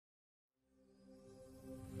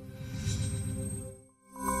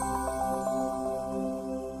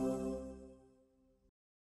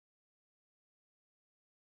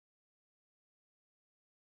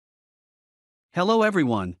Hello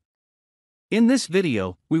everyone. In this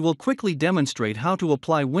video, we will quickly demonstrate how to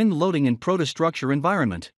apply wind loading in ProtaStructure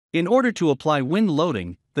environment. In order to apply wind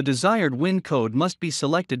loading, the desired wind code must be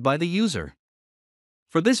selected by the user.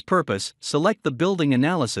 For this purpose, select the Building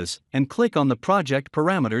Analysis and click on the Project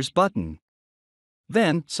Parameters button.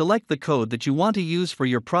 Then, select the code that you want to use for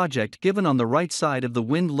your project given on the right side of the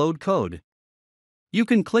wind load code. You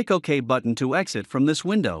can click OK button to exit from this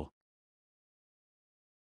window.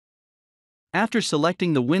 After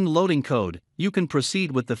selecting the wind loading code, you can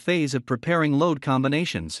proceed with the phase of preparing load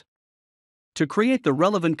combinations. To create the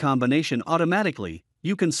relevant combination automatically,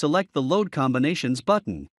 you can select the Load Combinations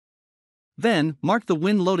button. Then, mark the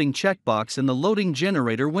wind loading checkbox in the Loading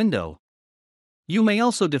Generator window. You may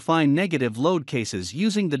also define negative load cases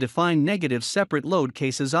using the Define Negative Separate Load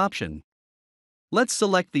Cases option. Let's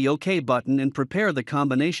select the OK button and prepare the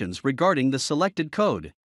combinations regarding the selected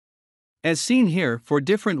code. As seen here, for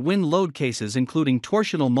different wind load cases including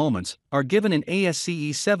torsional moments are given in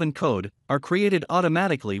ASCE 7 code, are created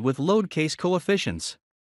automatically with load case coefficients.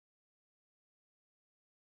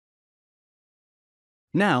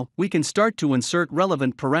 Now, we can start to insert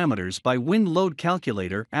relevant parameters by Wind Load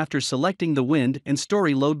Calculator after selecting the Wind and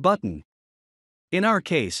Story Load button. In our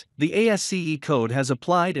case, the ASCE code has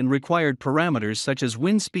applied and required parameters such as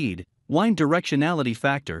wind speed, wind directionality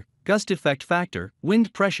factor, gust effect factor,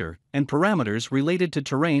 wind pressure, and parameters related to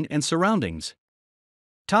terrain and surroundings.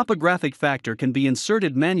 Topographic factor can be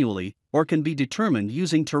inserted manually or can be determined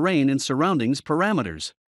using terrain and surroundings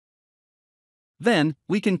parameters. Then,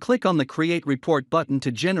 we can click on the Create Report button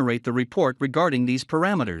to generate the report regarding these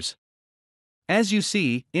parameters. As you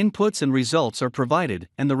see, inputs and results are provided,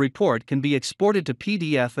 and the report can be exported to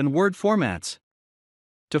PDF and Word formats.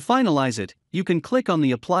 To finalize it, you can click on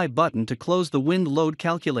the Apply button to close the wind load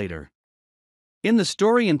calculator. In the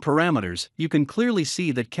story and parameters, you can clearly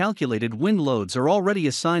see that calculated wind loads are already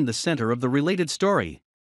assigned the center of the related story.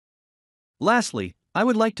 Lastly, I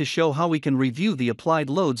would like to show how we can review the applied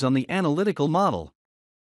loads on the analytical model.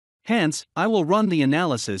 Hence, I will run the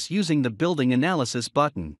analysis using the Building Analysis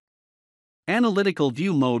button. Analytical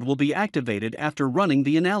View mode will be activated after running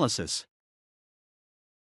the analysis.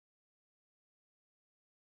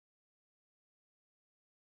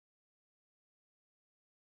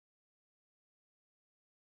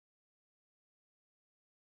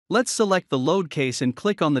 Let's select the load case and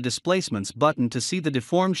click on the Displacements button to see the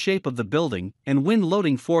deformed shape of the building and wind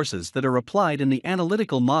loading forces that are applied in the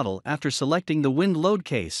analytical model after selecting the wind load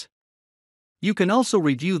case. You can also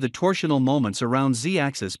review the torsional moments around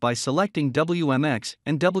Z-axis by selecting WMX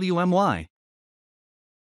and WMY.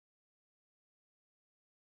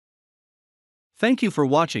 Thank you for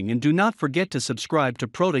watching, and do not forget to subscribe to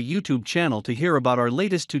Prota YouTube channel to hear about our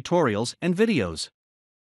latest tutorials and videos.